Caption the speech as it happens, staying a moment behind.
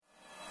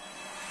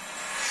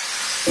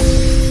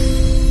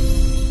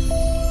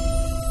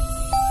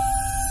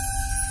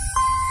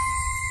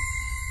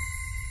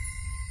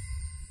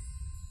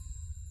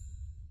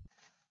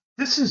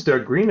This is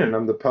Doug Green, and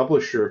I'm the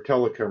publisher of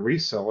Telecom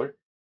Reseller.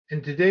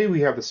 And today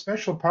we have a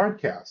special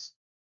podcast.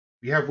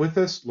 We have with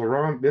us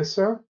Laurent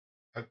Missa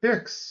of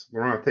Bix.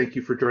 Laurent, thank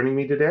you for joining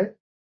me today.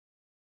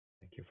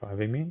 Thank you for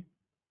having me.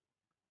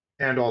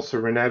 And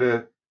also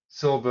Renata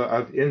Silva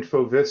of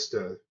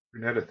InfoVista.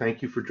 Renata,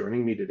 thank you for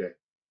joining me today.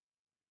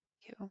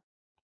 You.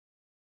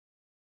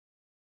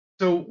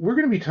 So we're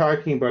going to be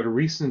talking about a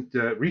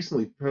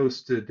recently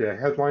posted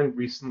headline,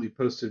 recently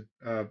posted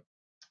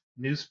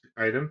news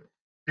item,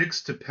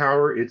 Bix to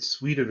power its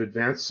suite of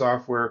advanced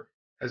software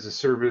as a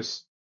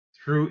service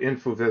through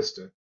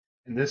InfoVista.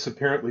 And this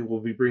apparently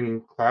will be bringing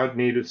cloud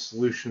native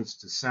solutions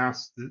to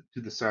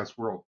the SaaS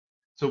world.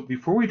 So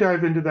before we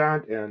dive into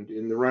that, and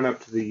in the run up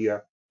to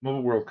the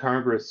Mobile World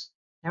Congress,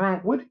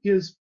 Laurent, what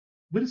is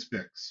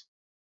Bix?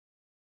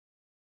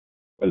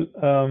 Well,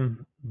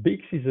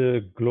 Bix is a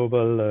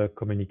global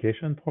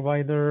communication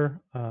provider.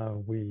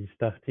 We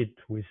started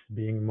with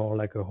being more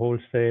like a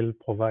wholesale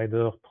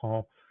provider,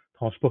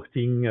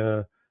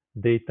 transporting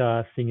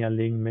data,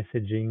 signaling,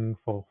 messaging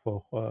for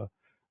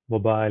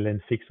mobile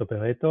and fixed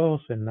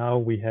operators. And now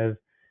we have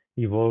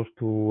evolved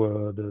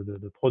to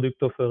the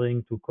product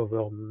offering to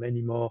cover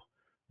many more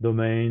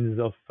domains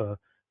of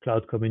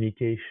cloud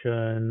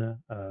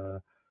communication,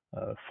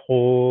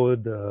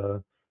 fraud,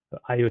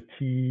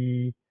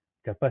 IoT,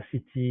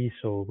 capacity.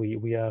 So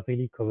we are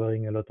really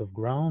covering a lot of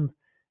ground.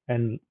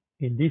 And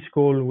in this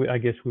call, I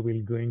guess we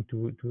are going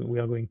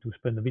to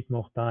spend a bit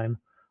more time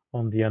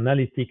on the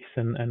analytics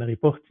and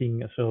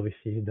reporting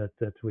services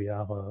that we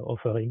are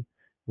offering,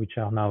 which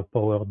are now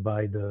powered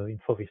by the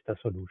InfoVista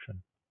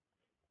solution.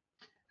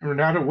 And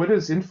Renata, what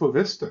is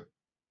InfoVista?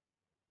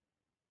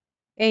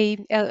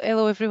 Hey,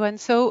 hello everyone.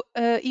 So,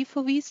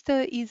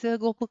 InfoVista is a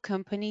global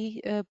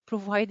company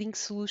providing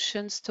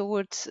solutions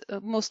towards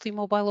mostly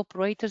mobile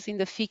operators in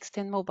the fixed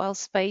and mobile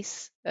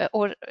space,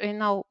 and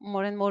now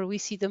more and more we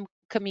see them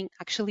coming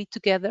actually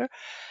together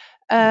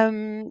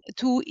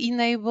to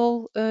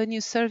enable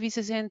new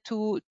services and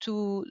to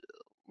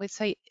let's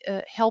say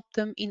help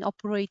them in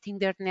operating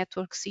their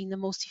networks in the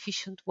most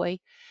efficient way.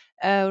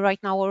 Right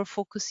now, our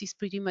focus is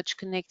pretty much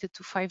connected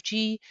to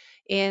 5G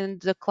and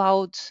the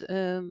cloud,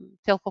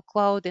 telco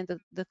cloud, and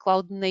the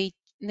cloud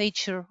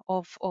nature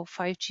of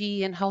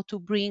 5G, and how to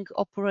bring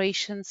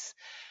operations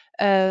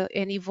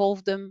and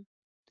evolve them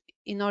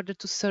in order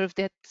to serve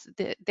that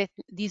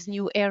this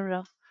new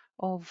era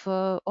of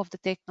the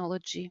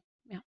technology.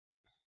 Yeah.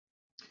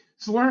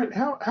 So Laurent,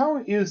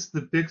 how is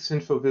the Bix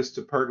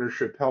InfoVista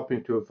partnership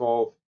helping to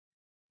evolve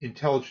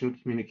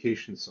intelligent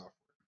communication software?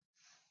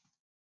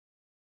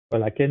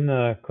 Well, I can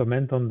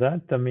comment on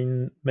that. I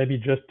mean, maybe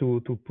just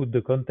to put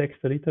the context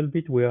a little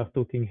bit, we are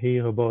talking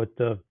here about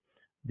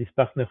this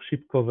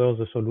partnership covers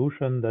a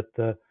solution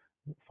that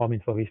from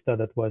InfoVista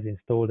that was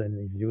installed and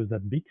is used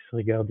at Bix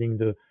regarding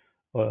the,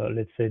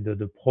 let's say,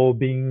 the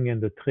probing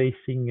and the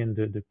tracing and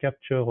the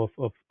capture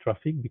of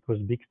traffic, because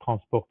Bix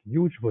transport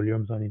huge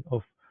volumes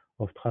of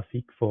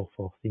traffic for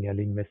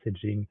signaling,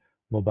 messaging,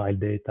 mobile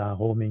data,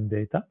 roaming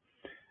data.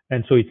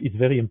 And so it's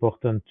very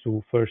important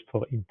to first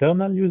for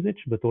internal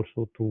usage, but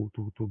also to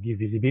give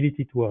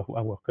visibility to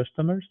our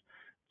customers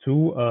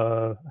to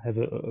have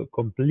a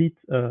complete,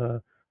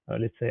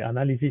 let's say,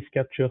 analysis,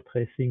 capture,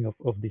 tracing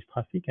of this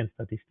traffic and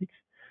statistics.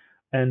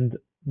 And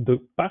the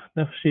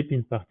partnership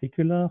in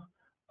particular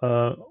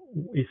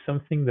is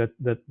something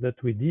that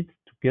we did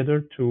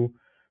together to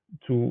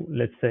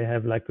let's say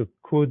have like a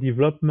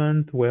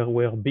co-development where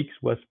Bix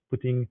was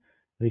putting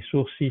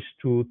resources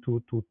to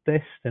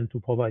test and to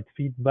provide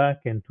feedback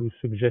and to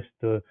suggest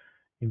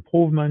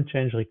improvement,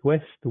 change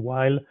requests,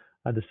 while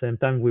at the same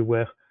time we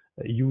were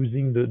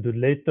using the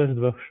latest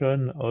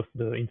version of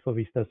the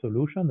InfoVista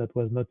solution that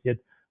was not yet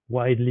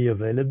widely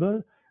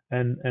available.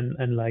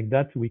 And like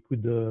that, we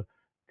could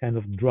kind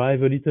of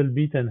drive a little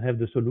bit and have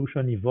the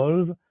solution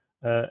evolve.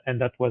 And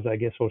that was, I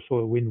guess, also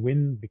a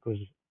win-win because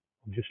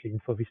obviously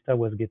InfoVista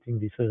was getting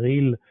this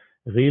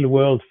real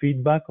world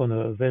feedback on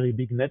a very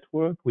big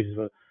network with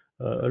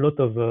a lot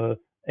of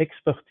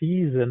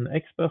expertise and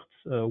experts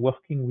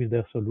working with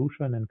their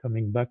solution and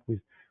coming back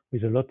with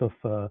a lot of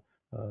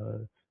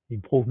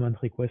improvement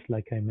requests,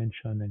 like I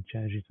mentioned, and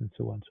changes and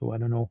so on. So I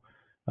don't know,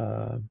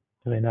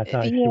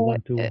 Renata, if you Yeah,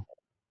 want to.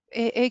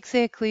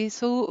 exactly.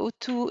 So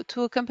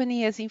to a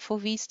company as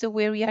InfoVista,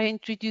 where we are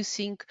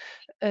introducing,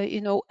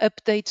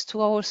 updates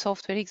to our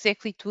software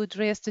exactly to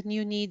address the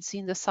new needs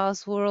in the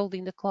SaaS world,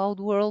 in the cloud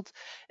world,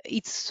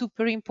 it's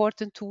super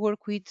important to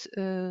work with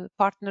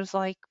partners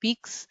like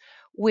Bix,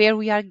 where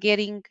we are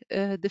getting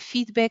the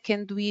feedback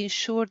and we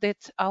ensure that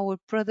our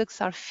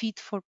products are fit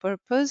for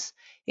purpose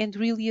and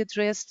really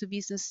address the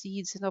business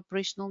needs and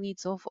operational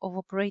needs of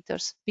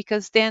operators,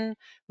 because then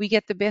we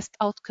get the best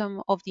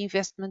outcome of the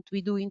investment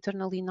we do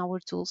internally in our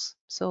tools.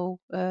 So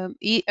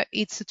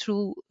it's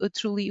a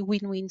truly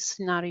win-win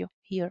scenario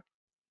here.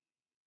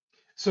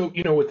 So,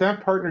 with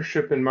that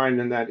partnership in mind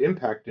and that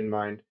impact in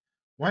mind,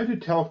 why do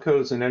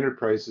telcos and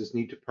enterprises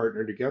need to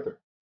partner together?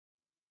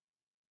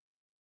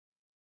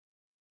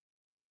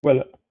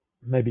 Well,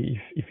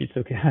 maybe if it's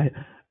okay,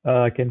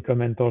 I can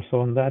comment also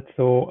on that.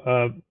 So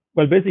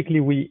Well, basically,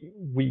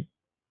 we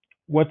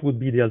what would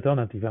be the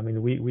alternative? I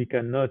mean, we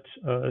cannot,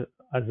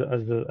 as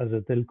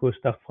a telco,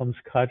 start from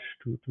scratch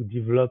to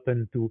develop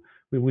and to.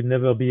 We would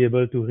never be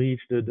able to reach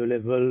the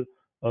level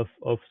of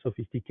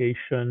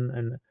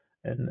sophistication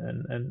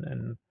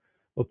and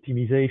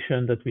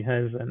optimization that we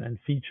have and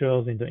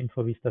features in the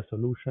InfoVista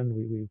solution.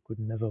 We could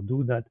never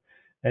do that.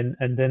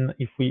 And then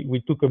if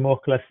we took a more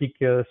classic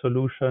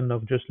solution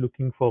of just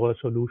looking for a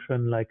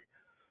solution like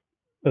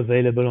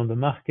available on the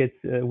market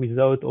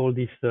without all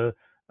this,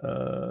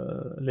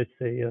 let's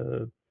say,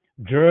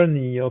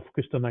 journey of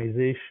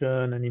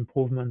customization and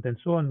improvement and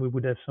so on, we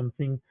would have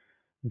something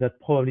that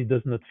probably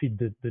does not fit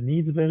the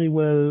needs very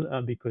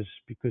well because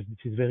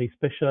this is very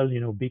special. You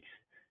know, BICS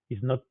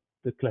is not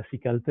the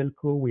classical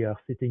telco. We are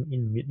sitting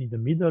in the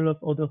middle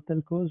of other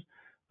telcos,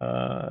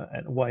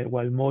 and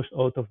while most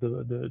out of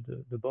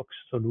the box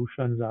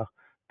solutions are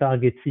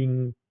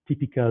targeting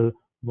typical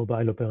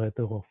mobile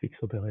operator or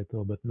fixed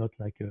operator, but not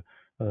like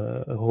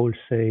a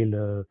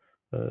wholesale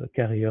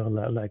carrier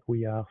like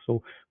we are.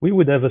 So we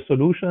would have a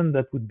solution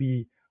that would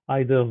be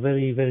either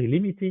very, very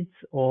limited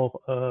or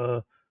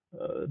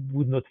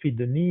would not fit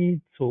the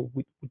need. So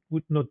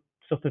would not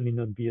certainly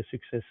not be a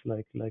success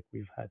like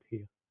we've had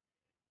here.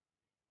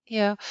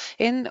 Yeah,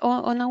 and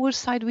on our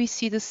side we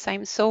see the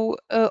same. So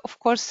of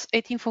course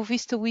at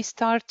InfoVista we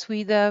start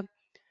with a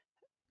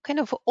kind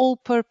of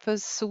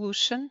all-purpose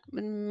solution,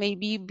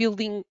 maybe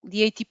building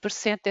the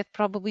 80% that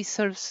probably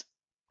serves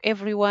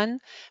everyone,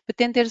 but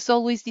then there's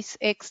always this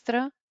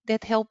extra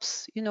that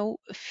helps,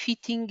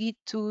 fitting it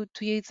to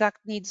the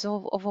exact needs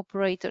of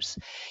operators.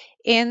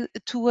 And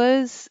to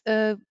us,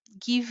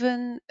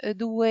 given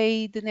the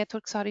way the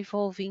networks are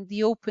evolving,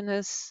 the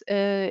openness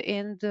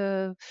and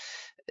the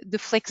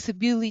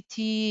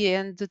flexibility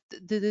and the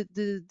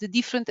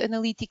different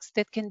analytics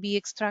that can be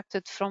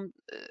extracted from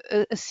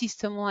a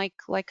system like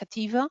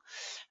Ativa,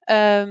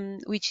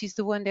 which is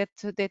the one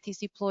that is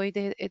deployed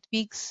at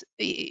BIGS.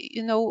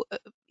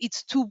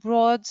 It's too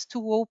broad,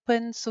 too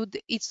open, so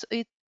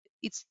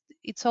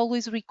it's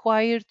always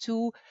required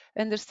to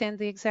understand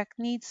the exact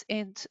needs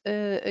and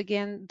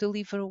again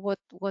deliver what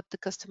the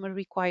customer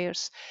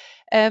requires.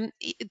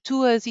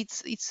 To us,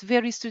 it's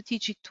very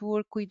strategic to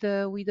work with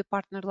a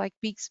partner like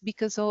BIGS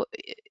because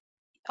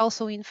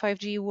also in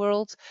 5G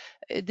world,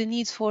 the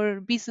needs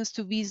for business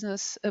to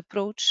business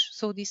approach,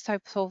 so these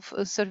types of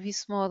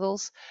service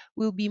models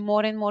will be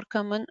more and more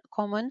common,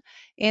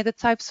 and the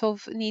types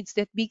of needs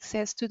that BIGS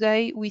has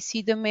today, we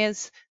see them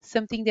as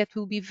something that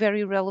will be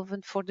very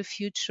relevant for the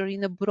future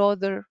in a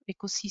broader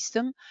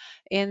ecosystem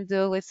and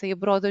let's say a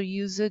broader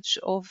usage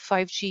of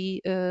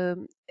 5G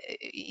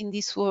in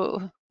this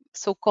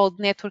so-called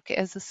network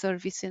as a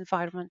service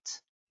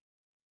environment.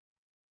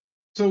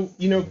 So,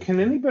 can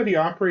anybody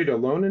operate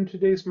alone in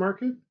today's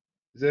market?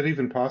 Is that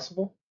even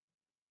possible?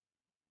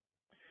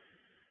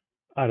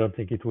 I don't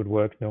think it would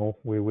work. No,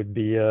 we would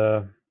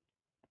never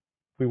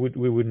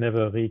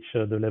reach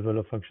the level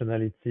of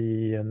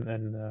functionality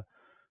and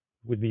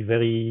would be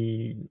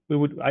very we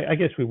would I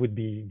guess we would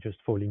be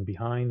just falling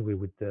behind. We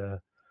would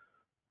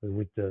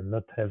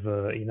not have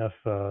enough.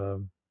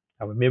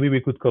 Maybe we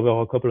could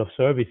cover a couple of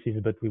services,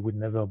 but we would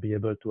never be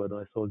able to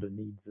address all the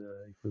needs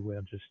if we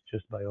were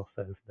just by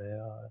ourselves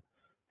there.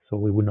 So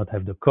we would not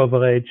have the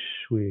coverage.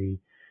 That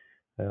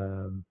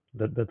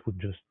would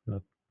just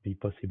not be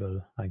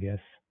possible, I guess.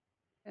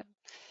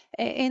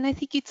 And I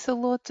think it's a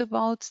lot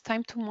about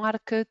time to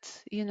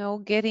market,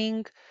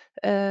 getting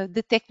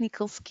the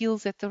technical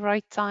skills at the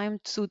right time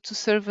to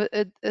serve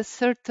a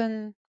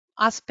certain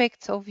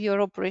aspect of your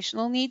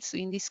operational needs.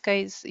 In this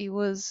case, it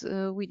was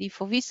with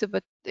InfoVista,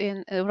 but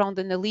around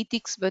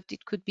analytics, but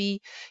it could be,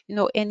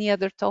 any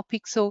other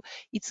topic. So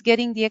it's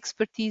getting the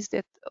expertise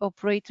that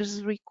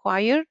operators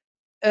require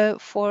to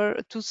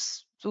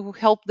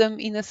help them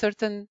in a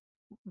certain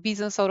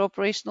business or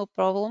operational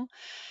problem.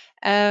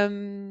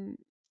 Um,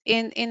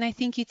 and I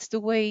think it's the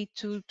way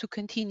to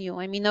continue.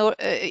 I mean,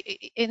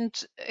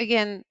 and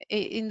again,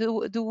 in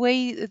the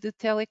way the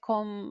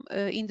telecom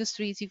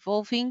industry is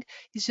evolving,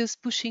 is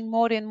just pushing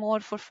more and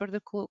more for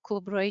further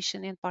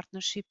collaboration and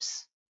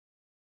partnerships.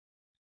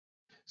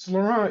 So,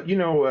 Laurent,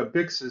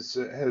 Bix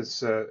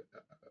has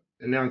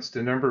announced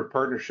a number of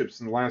partnerships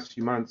in the last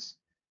few months,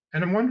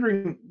 and I'm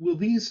wondering, will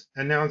these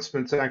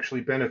announcements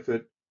actually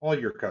benefit all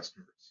your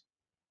customers?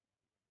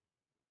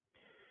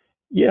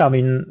 Yeah, I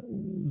mean,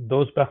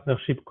 those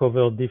partnerships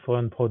cover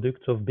different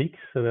products of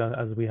BICS,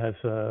 as we have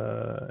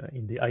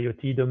in the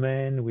IoT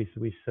domain with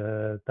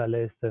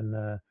Thales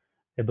and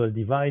Able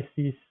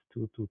Devices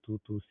to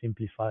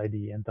simplify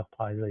the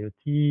enterprise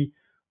IoT.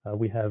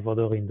 We have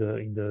other in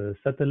the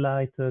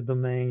satellite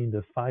domain, in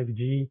the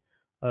 5G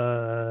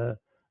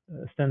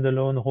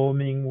standalone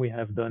roaming. We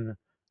have done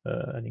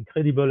an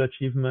incredible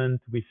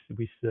achievement with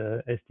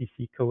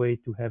STC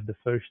Kuwait to have the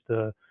first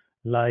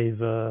live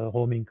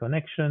roaming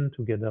connection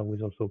together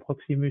with also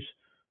Proximus.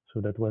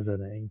 So that was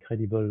an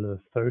incredible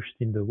first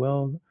in the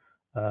world.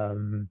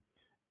 And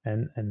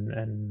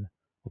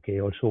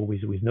okay, also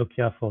with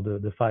Nokia for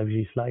the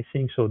 5G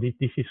slicing. So this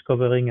is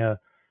covering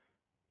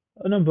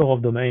a number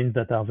of domains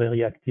that are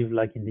very active,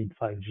 like indeed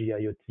 5G,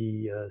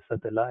 IoT,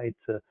 satellites.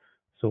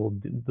 So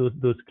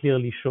those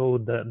clearly show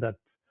that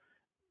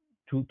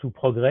to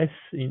progress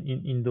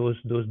in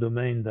those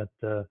domains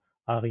that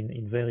are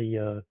in very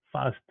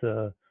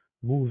fast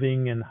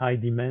moving and high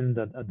demand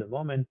at the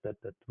moment, that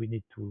we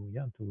need to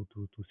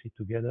sit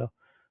together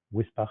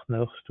with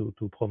partners to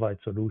provide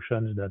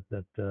solutions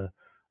that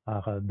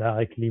are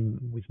directly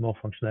with more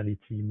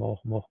functionality,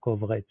 more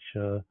coverage.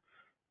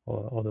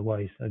 Or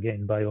otherwise,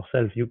 again, by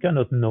yourself, you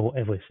cannot know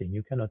everything.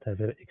 You cannot have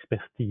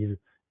expertise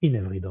in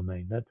every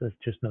domain. That's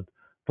just not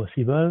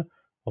possible.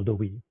 Although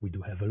we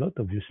do have a lot,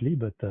 obviously,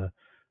 but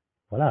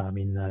voilà. I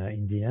mean,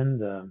 in the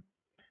end,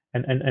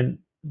 and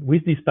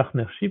with this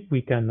partnership,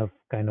 we kind of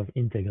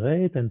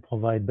integrate and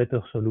provide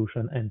better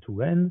solution end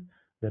to end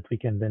that we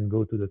can then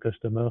go to the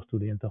customers, to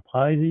the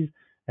enterprises,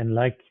 and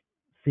like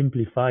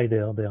simplify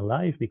their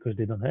life because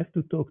they don't have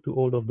to talk to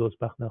all of those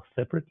partners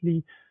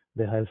separately.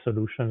 They have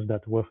solutions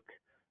that work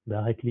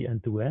directly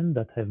end to end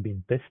that have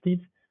been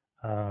tested.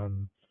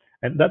 Um,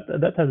 and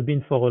that has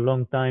been for a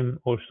long time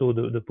also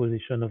the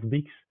position of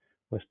BICS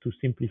was to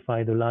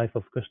simplify the life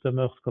of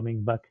customers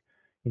coming back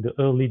in the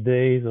early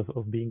days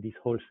of being this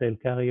wholesale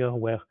carrier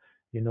where,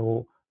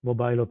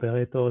 mobile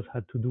operators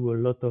had to do a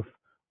lot of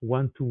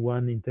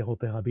one-to-one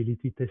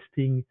interoperability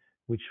testing,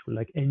 which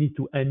like any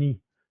to any,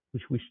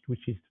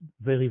 which is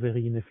very,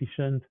 very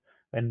inefficient.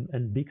 And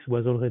BICS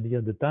was already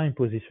at the time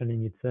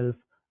positioning itself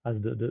as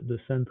the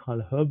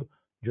central hub,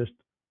 just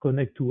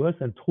connect to us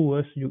and through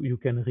us you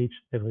can reach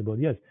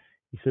everybody else.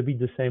 It's a bit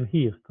the same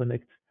here.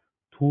 Connect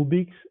through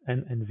BICS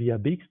and via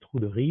BICS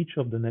through the reach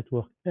of the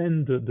network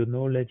and the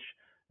knowledge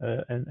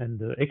and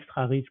the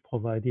extra reach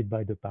provided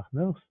by the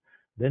partners,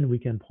 then we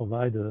can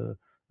provide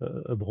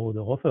a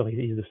broader offer. It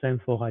is the same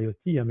for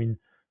IoT. I mean,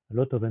 a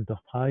lot of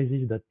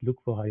enterprises that look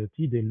for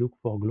IoT, they look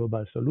for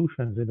global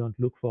solutions. They don't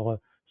look for a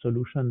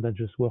solution that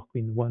just works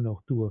in one or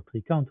two or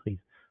three countries.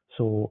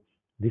 So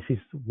this is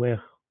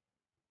where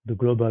the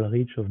global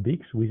reach of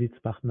BICS with its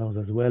partners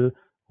as well,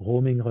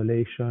 roaming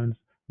relations,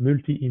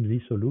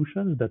 multi-IMSI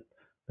solutions that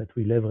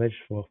we leverage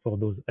for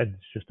those. And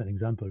it's just an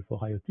example for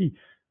IoT,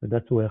 but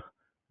that's where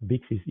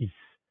BICS is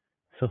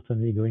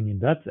certainly going in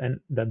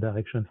that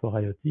direction for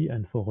IoT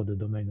and for the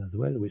domain as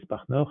well with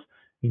partners.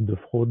 In the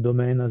fraud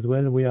domain as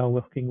well, we are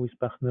working with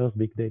partners,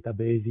 big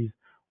databases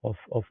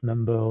of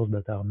numbers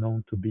that are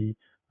known to be,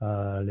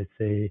 let's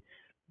say,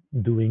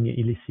 doing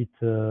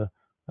illicit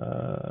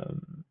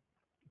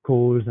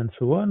calls and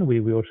so on.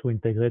 We also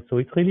integrate. So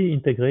it's really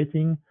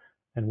integrating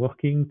and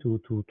working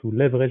to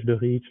leverage the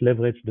reach,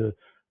 leverage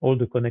all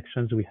the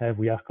connections we have.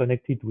 We are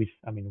connected with,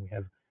 I mean, we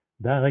have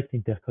direct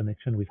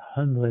interconnection with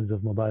hundreds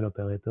of mobile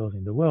operators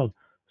in the world.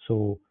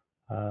 So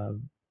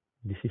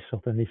this is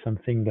certainly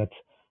something that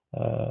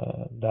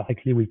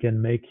directly we can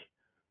make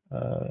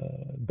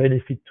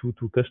benefit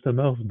to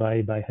customers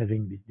by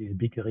having this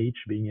big reach,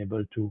 being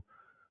able to,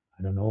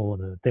 I don't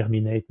know,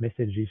 terminate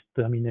messages,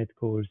 terminate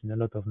calls in a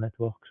lot of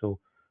networks. So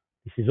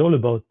this is all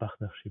about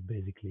partnership,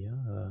 basically.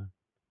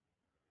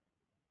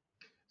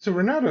 So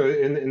Renato,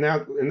 in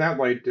that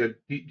light, do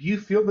you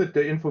feel that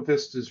the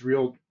InfoVista's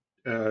real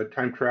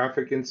time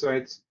traffic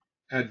insights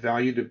add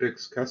value to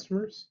BIC's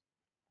customers?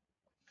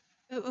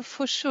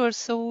 For sure.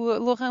 So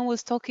Laurent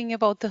was talking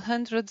about the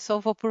hundreds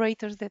of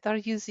operators that are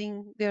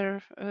using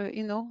their,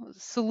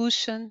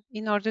 solution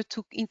in order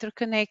to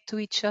interconnect to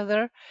each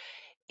other.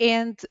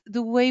 And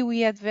the way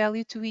we add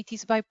value to it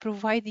is by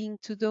providing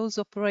to those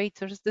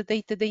operators the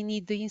data they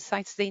need, the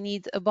insights they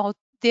need about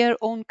their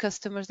own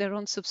customers, their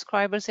own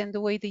subscribers, and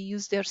the way they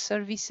use their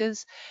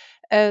services,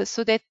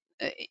 so that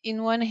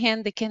in one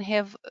hand they can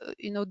have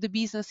the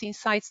business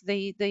insights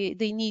they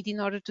need in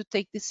order to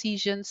take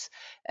decisions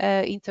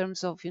in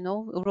terms of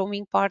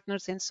roaming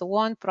partners and so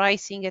on,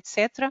 pricing,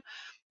 etc.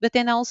 But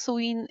then also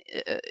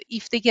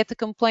if they get a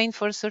complaint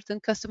for a certain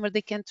customer,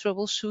 they can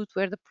troubleshoot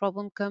where the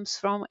problem comes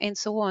from and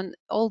so on,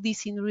 all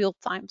this in real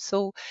time.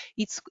 So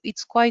it's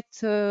quite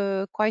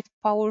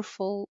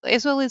powerful,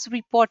 as well as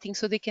reporting,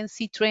 so they can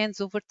see trends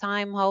over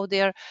time, how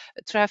their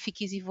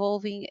traffic is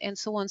evolving and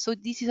so on. So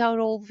these are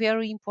all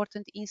very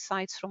important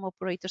insights from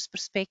operators'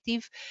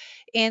 perspective.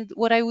 And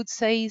what I would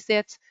say is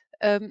that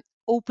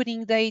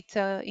opening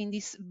data in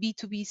these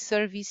B2B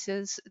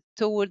services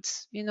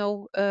towards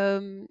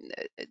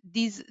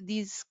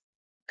these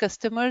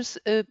customers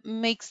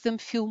makes them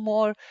feel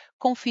more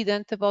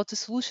confident about the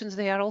solutions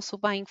they are also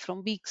buying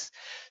from BICS.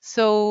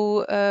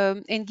 So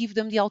and give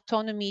them the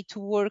autonomy to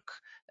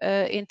work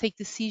and take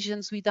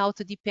decisions without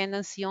a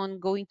dependency on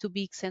going to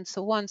BICS and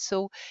so on.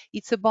 So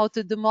it's about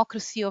the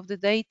democracy of the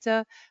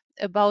data,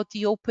 about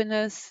the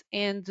openness,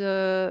 and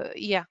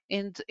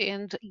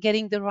and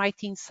getting the right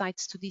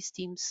insights to these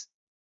teams.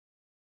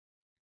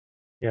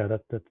 Yeah,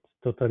 that's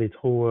totally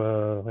true,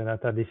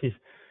 Renata. This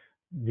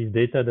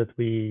data that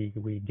we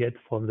get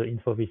from the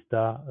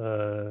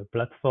InfoVista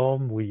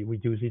platform. We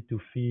use it to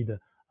feed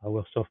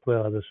our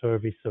software as a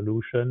service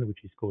solution,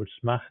 which is called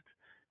Smart,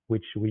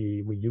 which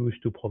we use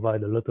to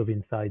provide a lot of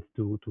insights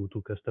to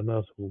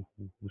customers who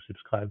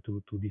subscribe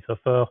to this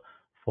offer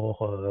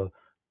for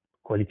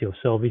quality of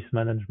service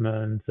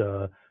management,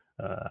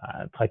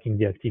 tracking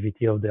the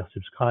activity of their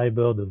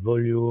subscriber, the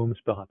volumes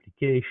per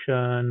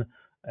application,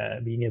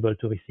 being able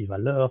to receive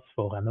alerts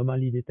for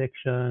anomaly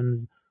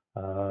detections,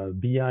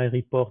 BI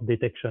report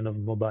detection of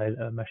mobile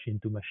machine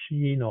to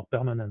machine or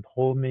permanent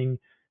roaming.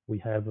 We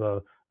have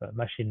a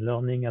machine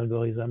learning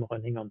algorithm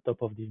running on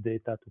top of this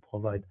data to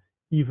provide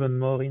even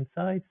more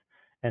insights.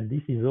 And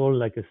this is all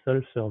like a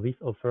self-service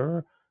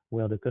offer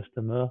where the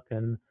customer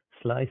can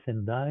slice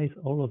and dice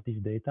all of this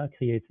data,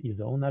 create his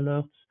own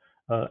alerts,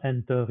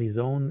 enter his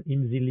own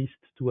IMSI list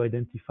to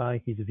identify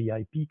his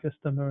VIP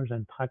customers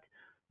and track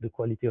the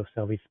quality of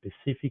service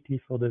specifically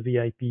for the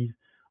VIPs.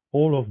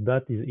 All of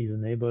that is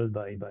enabled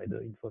by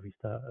the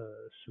InfoVista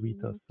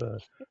suite of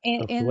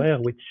And software,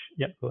 which,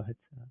 yeah, go ahead.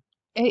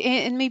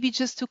 And maybe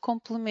just to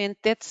complement,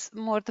 that's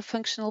more the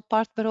functional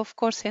part, but of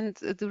course, and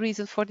the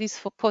reason for this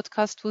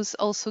podcast was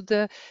also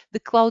the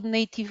cloud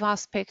native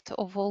aspect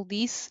of all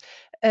this.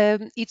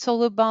 It's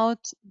all about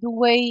the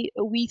way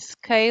we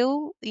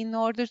scale in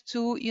order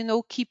to,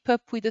 keep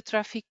up with the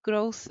traffic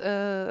growth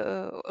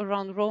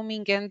around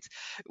roaming, and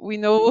we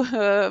know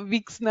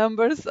VIX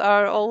numbers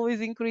are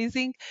always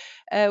increasing,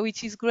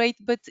 which is great,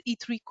 but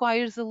it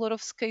requires a lot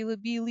of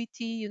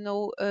scalability,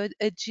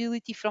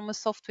 agility from a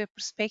software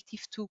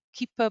perspective to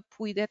keep up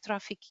with that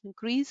traffic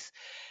increase.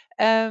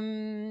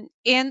 And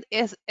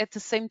at the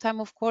same time,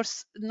 of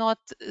course, not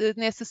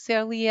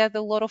necessarily add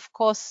a lot of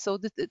costs. So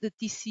the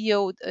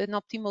TCO, an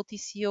optimal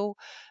TCO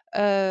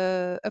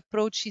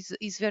approach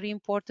is very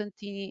important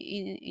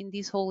in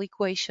this whole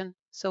equation.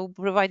 So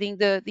providing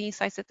the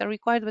insights that are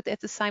required, but at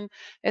the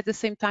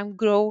same time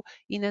grow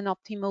in an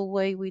optimal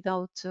way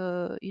without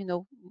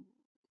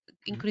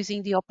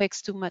increasing the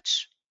OPEX too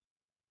much.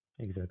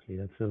 Exactly.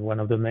 That's one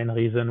of the main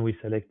reasons we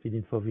selected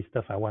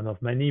InfoVista. One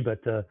of many,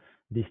 but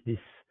this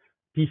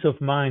peace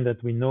of mind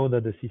that we know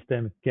that the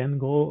system can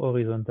grow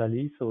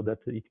horizontally, so that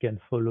it can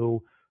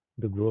follow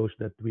the growth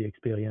that we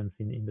experience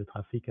in the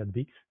traffic at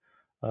VIX.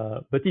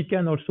 But it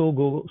can also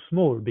go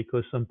small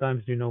because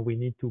sometimes we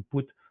need to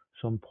put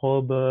some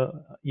probe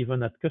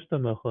even at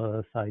customer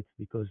sites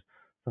because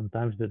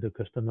sometimes the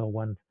customer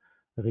wants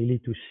really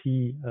to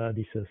see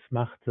this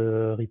smart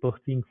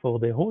reporting for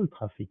the whole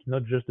traffic,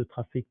 not just the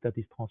traffic that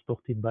is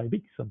transported by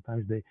VIX.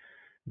 Sometimes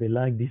they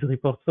like this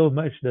report so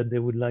much that they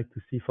would like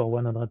to see for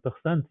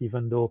 100%,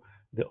 even though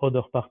the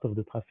other part of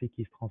the traffic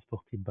is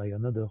transported by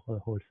another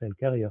wholesale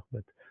carrier,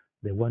 but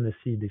they want to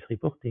see this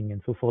reporting.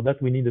 And so for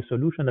that, we need a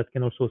solution that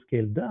can also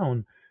scale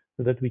down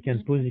so that we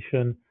can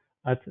position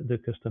at the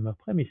customer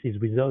premises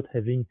without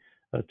having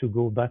to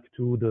go back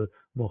to the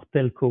more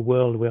telco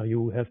world where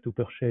you have to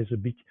purchase a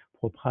big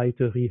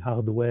proprietary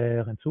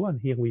hardware and so on.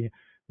 Here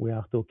we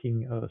are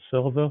talking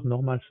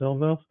normal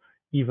servers,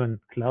 even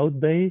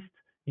cloud-based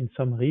in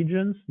some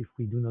regions if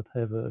we do not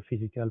have a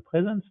physical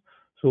presence.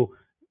 So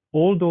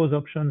all those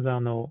options are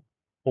now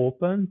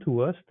open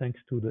to us thanks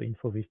to the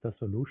InfoVista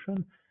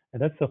solution.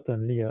 And that's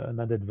certainly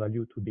an added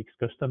value to VIX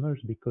customers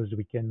because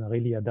we can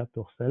really adapt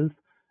ourselves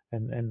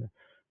and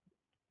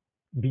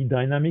be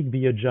dynamic,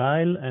 be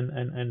agile,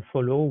 and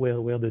follow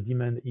where the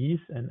demand is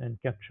and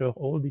capture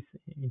all this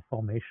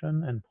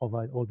information and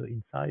provide all the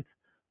insights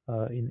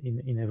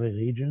in every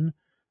region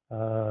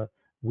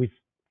with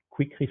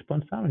quick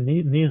response time,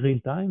 near real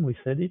time. We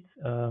said it.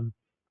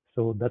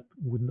 So that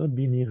would not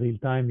be near real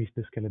time if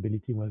the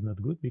scalability was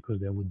not good because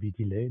there would be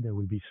delay, there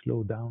would be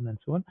slowdown and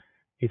so on.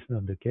 It's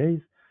not the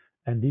case.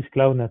 And this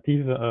cloud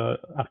native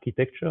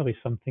architecture is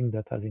something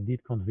that has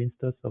indeed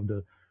convinced us of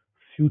the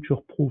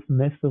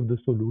future-proofness of the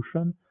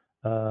solution,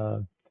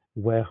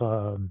 where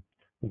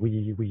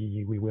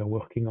we were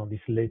working on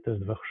this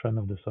latest version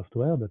of the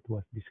software that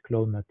was this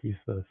cloud native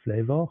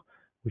flavor,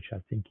 which I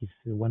think is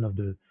one of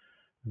the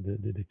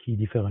key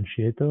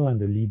differentiator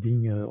and the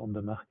leading on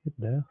the market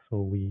there.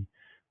 So we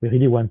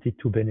really wanted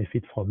to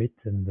benefit from it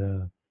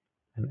and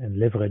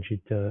leverage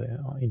it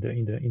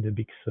in the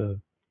big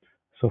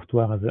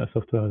software as a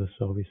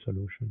service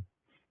solution.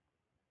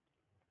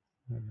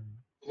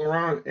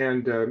 Laurent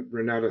and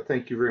Renata,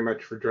 thank you very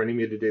much for joining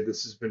me today.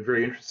 This has been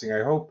very interesting.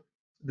 I hope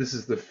this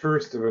is the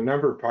first of a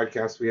number of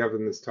podcasts we have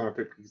on this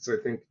topic because I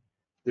think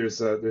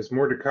there's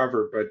more to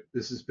cover, but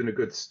this has been a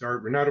good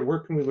start. Renata, where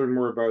can we learn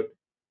more about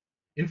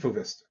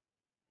InfoVista?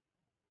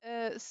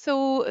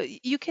 So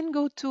you can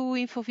go to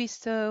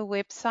InfoVista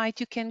website.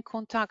 You can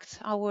contact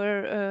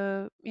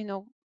our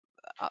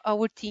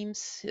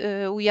teams.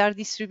 We are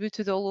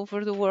distributed all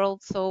over the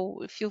world,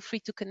 so feel free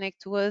to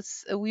connect to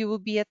us. We will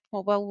be at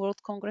Mobile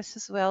World Congress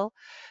as well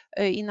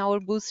in our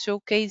booth,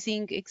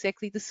 showcasing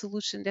exactly the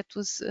solution that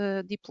was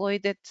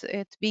deployed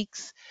at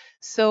VIX.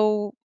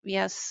 So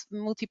yes,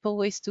 multiple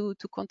ways to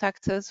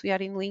contact us. We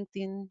are in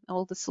LinkedIn,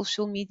 all the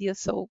social media.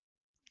 So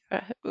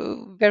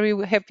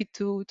very happy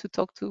to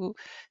talk to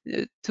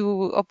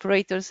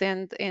operators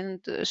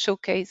and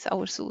showcase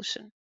our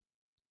solution.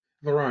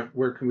 Laurent,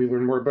 where can we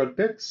learn more about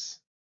VIX?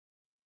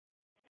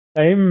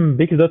 I'm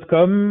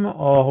VIX.com,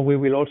 or we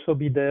will also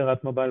be there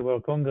at Mobile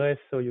World Congress,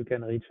 so you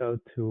can reach out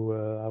to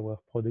our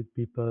product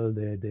people.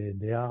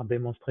 They are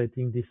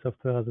demonstrating this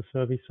software as a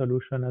service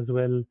solution as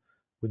well.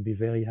 would be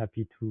very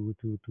happy to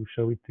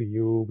show it to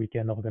you. We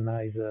can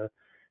organize a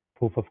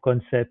proof of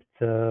concept.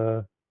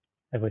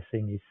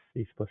 Everything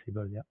is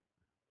possible. Yeah.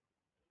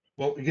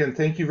 Well, again,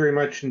 thank you very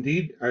much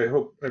indeed. I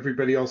hope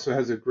everybody also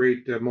has a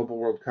great Mobile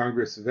World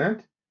Congress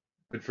event.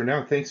 But for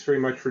now, thanks very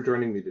much for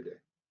joining me today.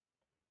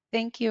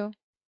 Thank you.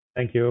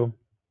 Thank you.